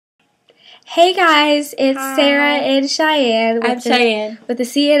Hey guys, it's Hi. Sarah and Cheyenne I'm Cheyenne. with the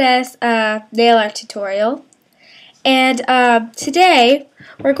CNS nail art tutorial. And today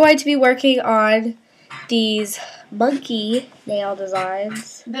we're going to be working on these monkey nail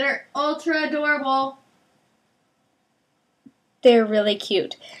designs. That are ultra adorable. They're really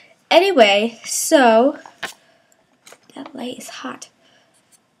cute. Anyway, so that light is hot.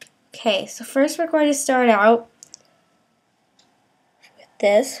 Okay, so first we're going to start out with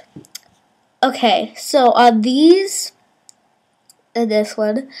this. Okay, so on these and this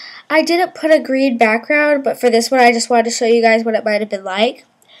one, I didn't put a green background, but for this one I just wanted to show you guys what it might have been like.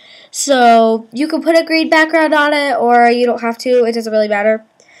 So you can put a green background on it or you don't have to, it doesn't really matter.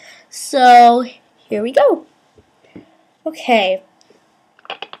 So here we go. Okay,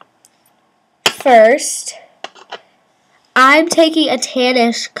 first I'm taking a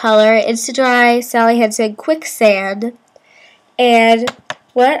tannish color, Insta-Dry Sally Hansen Quicksand, and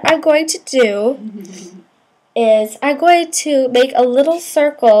what I'm going to do is I'm going to make a little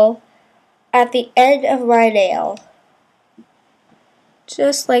circle at the end of my nail.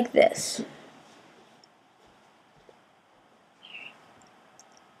 Just like this.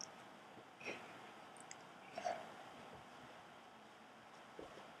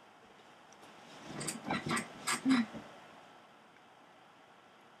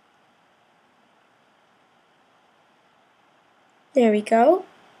 There we go.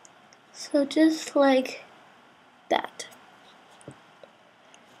 So just like that.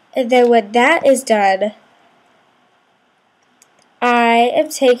 And then when that is done, I am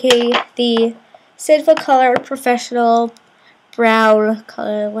taking the Sinful Color Professional brown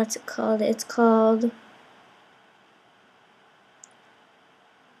color. What's it called? It's called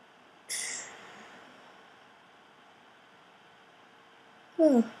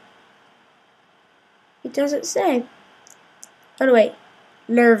it doesn't say. Oh no, wait,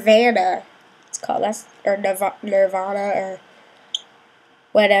 Nirvana. It's called or Nirvana or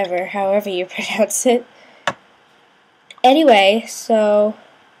whatever, however you pronounce it. Anyway, so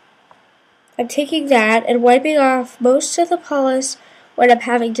I'm taking that and wiping off most of the polish when I'm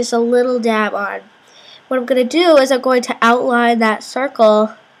having just a little dab on. What I'm going to do is I'm going to outline that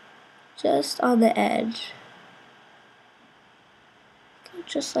circle just on the edge.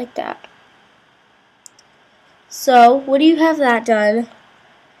 Just like that. So, when you have that done,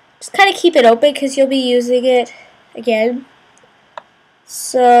 just kind of keep it open because you'll be using it again.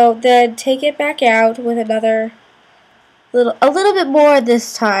 So, then take it back out with a little bit more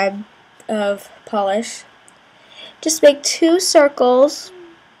this time of polish. Just make 2 circles.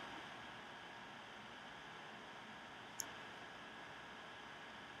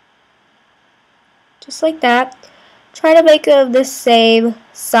 Just like that. Try to make them the same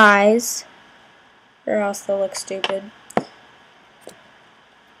size, or else they'll look stupid.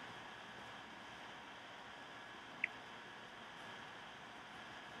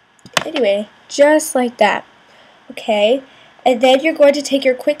 Anyway, just like that. Okay, and then you're going to take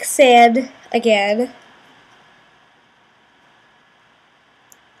your quicksand again,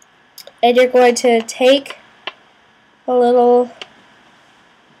 and you're going to take a little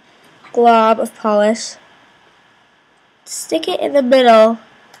glob of polish, stick it in the middle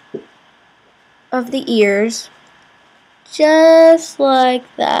of the ears, just like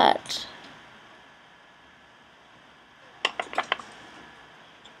that.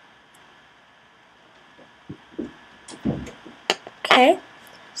 Okay,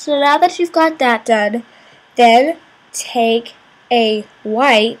 so now that you've got that done, then take a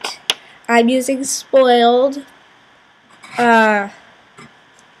white. I'm using spoiled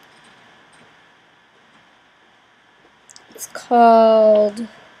it's called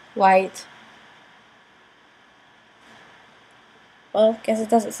White. well, guess it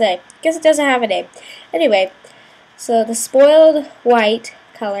doesn't say. Guess it doesn't have a name. Anyway, so the spoiled white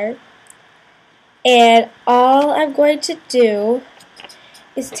color, and all I'm going to do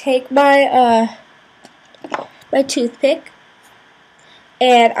is take my my toothpick,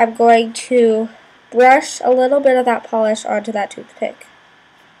 and I'm going to brush a little bit of that polish onto that toothpick.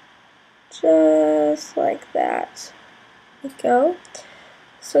 Just like that. There we go.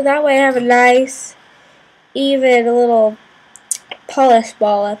 So that way I have a nice, even little polish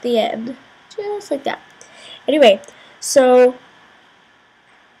ball at the end. Just like that. Anyway, so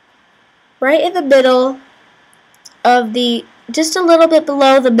right in the middle of just a little bit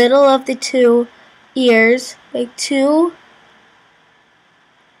below the middle of the 2 ears, make 2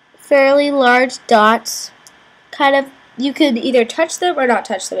 fairly large dots. Kind of, you could either touch them or not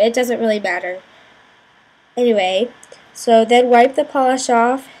touch them. It doesn't really matter. Anyway, so then wipe the polish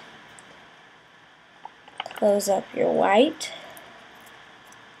off. Close up your white.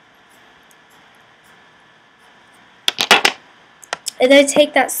 And then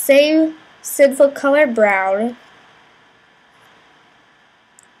take that same sinful color brown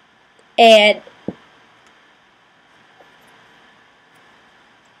and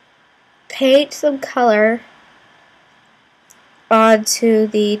paint some color onto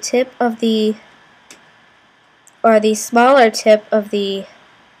the tip of the, or the smaller tip of the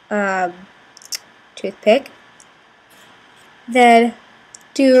toothpick. Then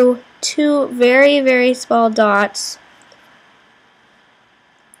do 2 very, very small dots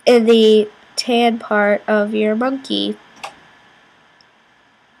in the tan part of your monkey.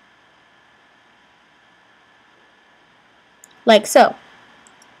 Like so.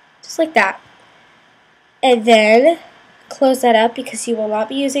 Just like that. And then close that up because you will not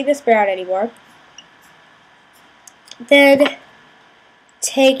be using this brown anymore. Then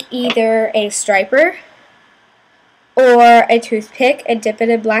take either a striper or a toothpick and dip it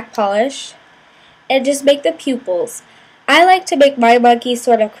in black polish and just make the pupils. I like to make my monkeys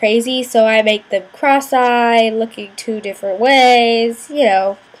sort of crazy, so I make them cross-eyed, looking 2 different ways, you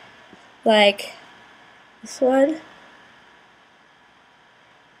know, like this one.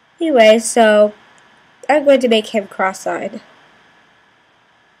 Anyway, so I'm going to make him cross-eyed.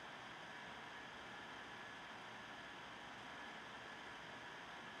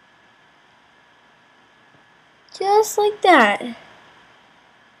 Just like that.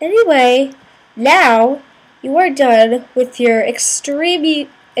 Anyway, now you are done with your extremely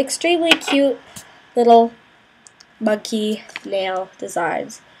cute little monkey nail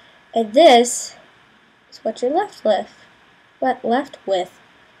designs. And this is what you're left with.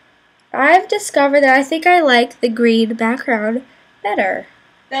 I've discovered that I think I like the green background better.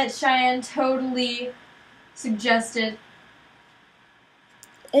 That Cheyenne totally suggested.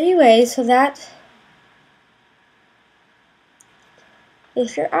 Anyway, so that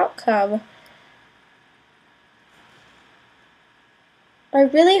is your outcome. I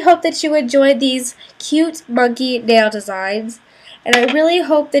really hope that you enjoyed these cute monkey nail designs, and I really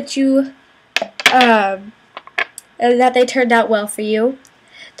hope that you and that they turned out well for you.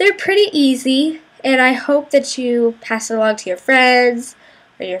 They're pretty easy, and I hope that you pass it along to your friends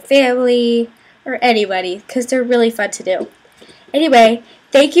or your family or anybody because they're really fun to do. Anyway,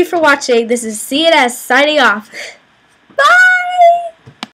 thank you for watching. This is CNS signing off. Bye!